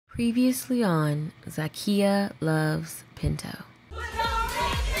Previously on Zakiya Loves Pinto.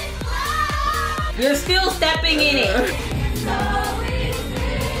 You're still stepping in it.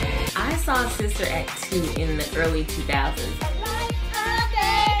 I saw Sister Act 2 in the early 2000s.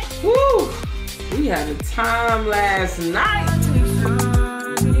 Woo! We had a time last night.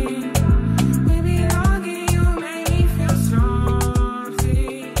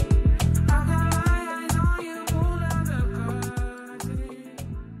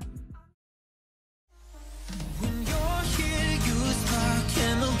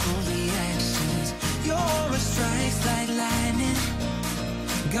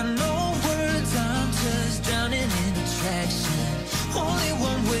 Got no words, I'm just drowning in attraction. Only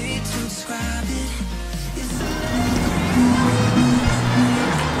one way to describe it.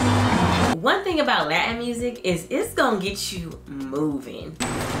 One thing about Latin music is it's gonna get you moving.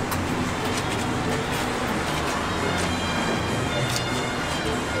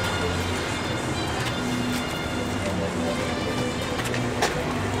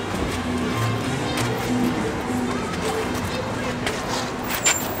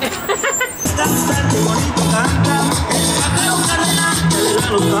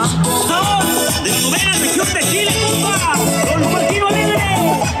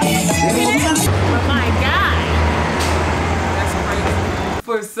 Oh my God. That's crazy.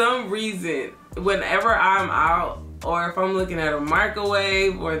 For some reason, whenever I'm out or if I'm looking at a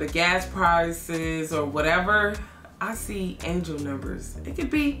microwave or the gas prices or whatever, I see angel numbers. It could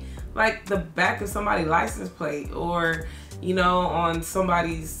be like the back of somebody's license plate or, you know, on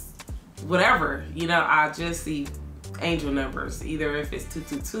somebody's whatever, you know, I just see angel numbers, either if it's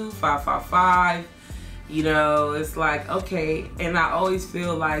 222, 555, you know, it's like, okay, and I always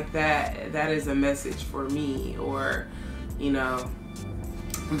feel like that is a message for me or, you know,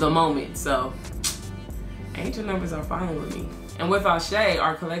 the moment. So angel numbers are fine with me. And with Ashe,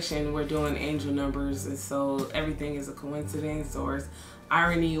 our collection, we're doing angel numbers, and so everything is a coincidence or it's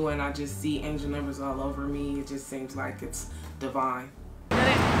irony when I just see angel numbers all over me. It just seems like it's divine.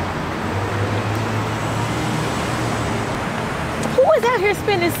 Who is out here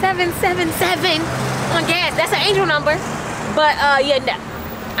spending $777 on gas? That's an angel number. But yeah, no,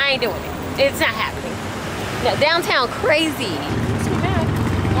 I ain't doing it. It's not happening. No, downtown crazy.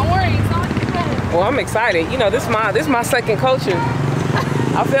 Don't worry, it's all good. Well, I'm excited. You know, this is my second culture.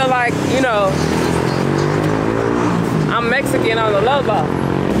 I feel like, you know, I'm Mexican on the logo.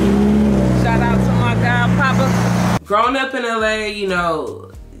 Shout out to my guy, Papa. Growing up in LA, you know,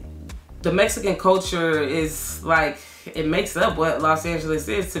 the Mexican culture is like, it makes up what Los Angeles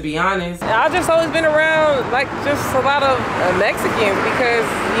is, to be honest. I've just always been around like just a lot of Mexicans because,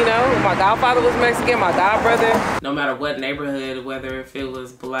 you know, my godfather was Mexican, my godbrother. No matter what neighborhood, whether if it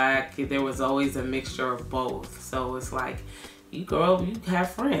was black, there was always a mixture of both. So it's like, you grow up, you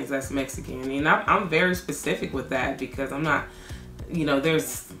have friends that's Mexican. And I'm very specific with that because I'm not, you know,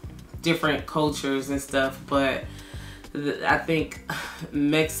 there's different cultures and stuff, but I think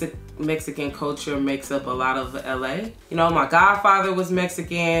Mexican culture makes up a lot of LA. You know, my godfather was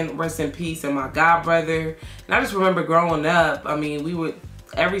Mexican, rest in peace, and my godbrother. And I just remember growing up, I mean, we would,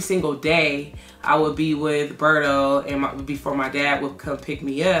 every single day, I would be with Berto and before my dad would come pick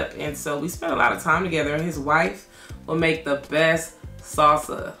me up. And so we spent a lot of time together, and his wife would make the best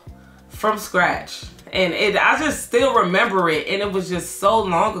salsa from scratch. And I just still remember it, and it was just so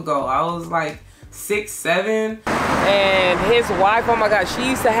long ago. I was like 6, 7. And his wife, oh my God, she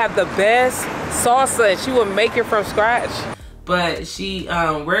used to have the best salsa, and she would make it from scratch. But she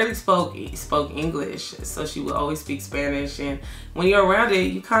rarely spoke English, so she would always speak Spanish. And when you're around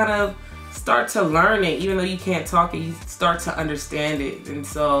it, you kind of start to learn it. Even though you can't talk it, you start to understand it. And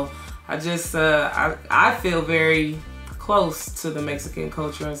so I just, I feel very close to the Mexican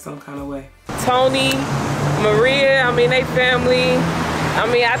culture in some kind of way. Tony, Maria, I mean, they family. I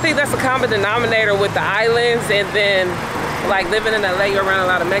mean, I think that's a common denominator with the islands, and then like living in LA, you're around a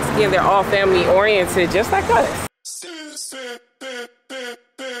lot of Mexicans, they're all family oriented, just like us.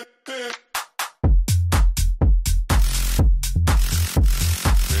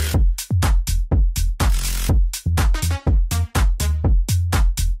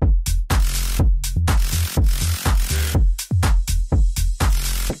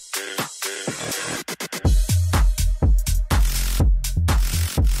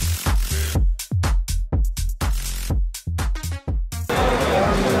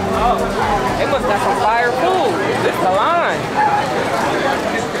 They must got some fire food. This is the line.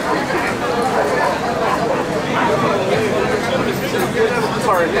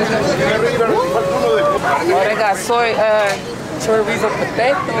 Oh, they got chorizo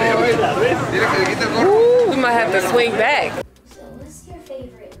potato. Ooh, we might have to swing back. So what's your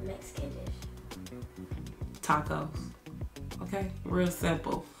favorite tacos. Okay, real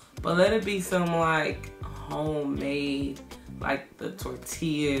simple. But let it be some like homemade, like the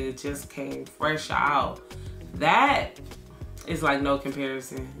tortilla just came fresh out. That is like no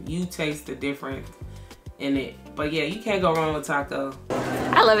comparison. You taste the difference in it. But yeah, you can't go wrong with taco.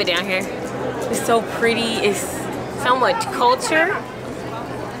 I love it down here. It's so pretty. It's so much culture.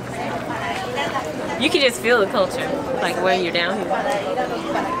 You can just feel the culture, like when you're down here. Look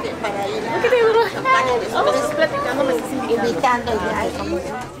at that little house.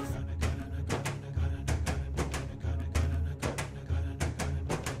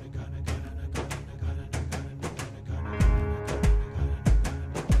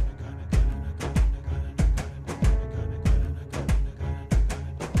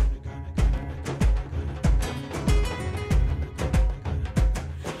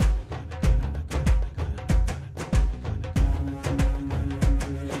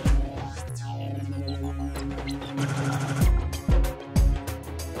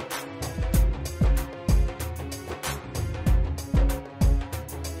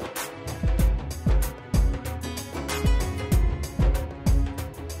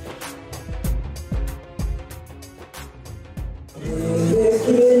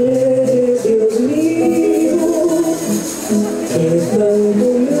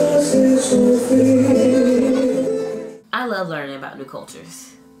 I love learning about new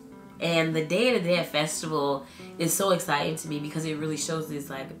cultures. And the Day of the Dead festival is so exciting to me because it really shows this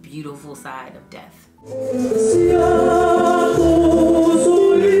like beautiful side of death.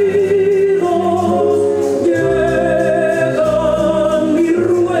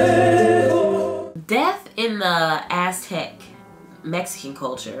 Death in the Aztec Mexican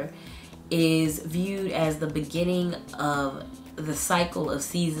culture is viewed as the beginning of the cycle of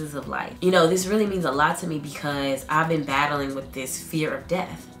seasons of life. You know, this really means a lot to me because I've been battling with this fear of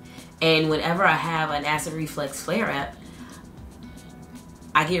death. And whenever I have an acid reflux flare-up,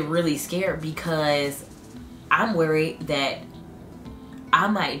 I get really scared because I'm worried that I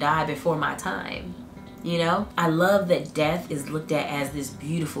might die before my time. You know, I love that death is looked at as this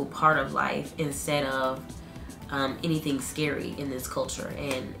beautiful part of life instead of anything scary in this culture.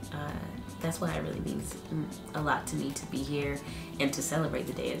 And that's why it really means a lot to me to be here and to celebrate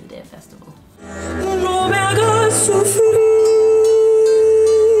the Day of the Dead festival. No me hagas sufrir,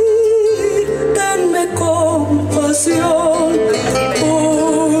 tenme compasión,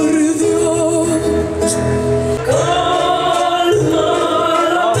 por Dios. Calma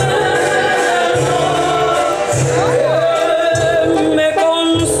la pena, me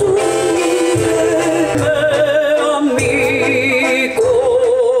consume a mi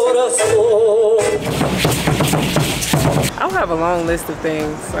corazón. I don't have a long list of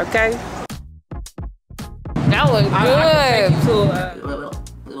things, okay? That was good.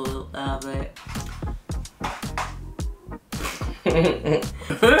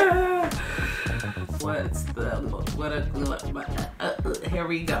 Here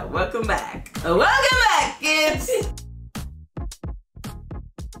we go. Welcome back. Welcome back